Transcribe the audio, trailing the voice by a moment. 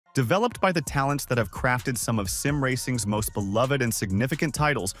Developed by the talents that have crafted some of sim racing's most beloved and significant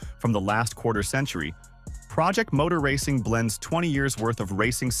titles from the last quarter century, Project Motor Racing blends 20 years' worth of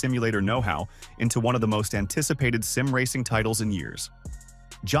racing simulator know-how into one of the most anticipated sim racing titles in years.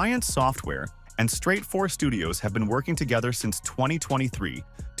 Giant Software and Straight 4 Studios have been working together since 2023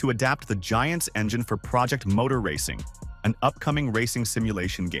 to adapt the Giants engine for Project Motor Racing, an upcoming racing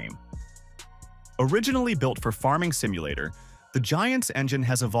simulation game. Originally built for Farming Simulator, the Giants engine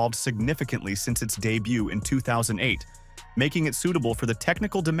has evolved significantly since its debut in 2008, making it suitable for the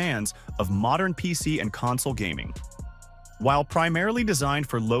technical demands of modern PC and console gaming. While primarily designed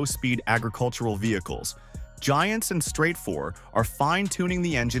for low-speed agricultural vehicles, Giants and Straight 4 are fine-tuning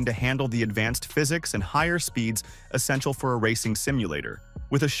the engine to handle the advanced physics and higher speeds essential for a racing simulator,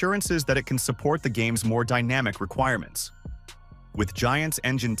 with assurances that it can support the game's more dynamic requirements. With Giants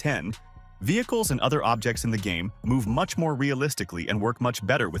Engine 10, vehicles and other objects in the game move much more realistically and work much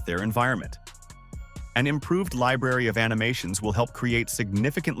better with their environment. An improved library of animations will help create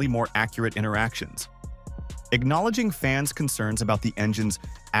significantly more accurate interactions. Acknowledging fans' concerns about the engine's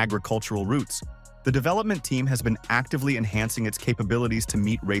agricultural roots, the development team has been actively enhancing its capabilities to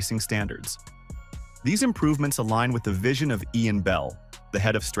meet racing standards. These improvements align with the vision of Ian Bell, the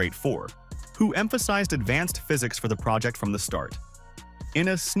head of Straight 4, who emphasized advanced physics for the project from the start. In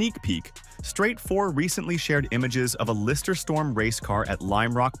a sneak peek, Straight 4 recently shared images of a Lister Storm race car at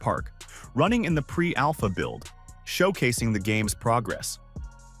Lime Rock Park, running in the pre-alpha build, showcasing the game's progress.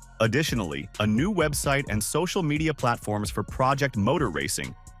 Additionally, a new website and social media platforms for Project Motor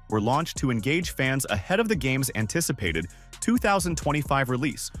Racing were launched to engage fans ahead of the game's anticipated 2025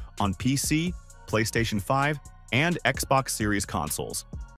 release on PC, PlayStation 5, and Xbox Series consoles.